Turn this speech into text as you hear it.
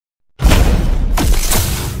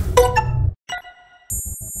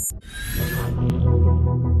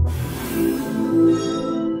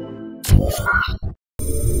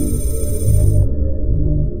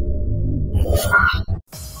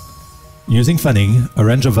Using fanning, a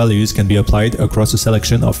range of values can be applied across a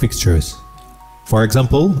selection of fixtures. For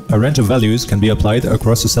example, a range of values can be applied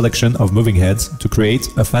across a selection of moving heads to create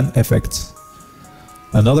a fan effect.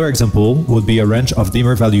 Another example would be a range of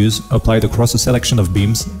dimmer values applied across a selection of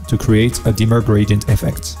beams to create a dimmer gradient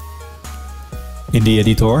effect. In the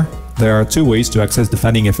editor, there are two ways to access the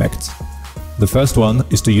fanning effect. The first one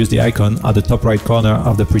is to use the icon at the top right corner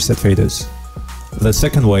of the preset faders. The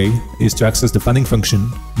second way is to access the fanning function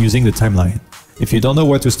using the timeline. If you don't know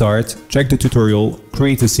where to start, check the tutorial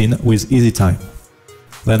Create a Scene with Easy Time.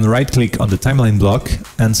 Then right-click on the timeline block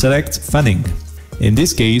and select Fanning. In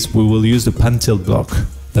this case, we will use the Pan Tilt block.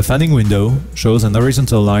 The fanning window shows an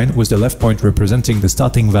horizontal line with the left point representing the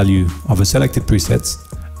starting value of a selected preset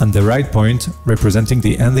and the right point representing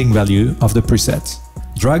the ending value of the preset.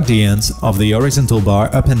 Drag the ends of the horizontal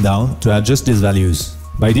bar up and down to adjust these values.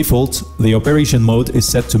 By default, the operation mode is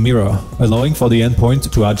set to mirror, allowing for the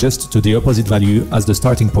endpoint to adjust to the opposite value as the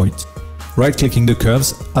starting point. Right-clicking the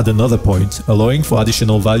curves at another point, allowing for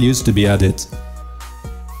additional values to be added.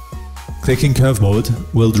 Clicking Curve Mode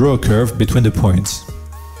will draw a curve between the points.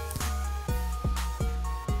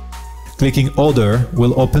 Clicking Order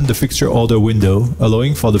will open the fixture order window,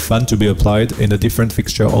 allowing for the fan to be applied in a different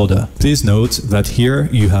fixture order. Please note that here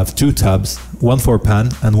you have two tabs, one for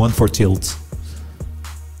pan and one for tilt.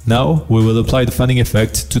 Now we will apply the fanning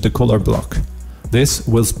effect to the color block. This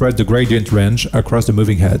will spread the gradient range across the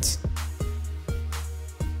moving heads.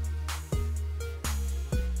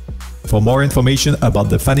 For more information about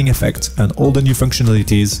the fanning effect and all the new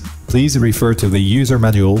functionalities, please refer to the user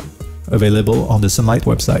manual available on the Sunlite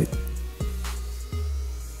website.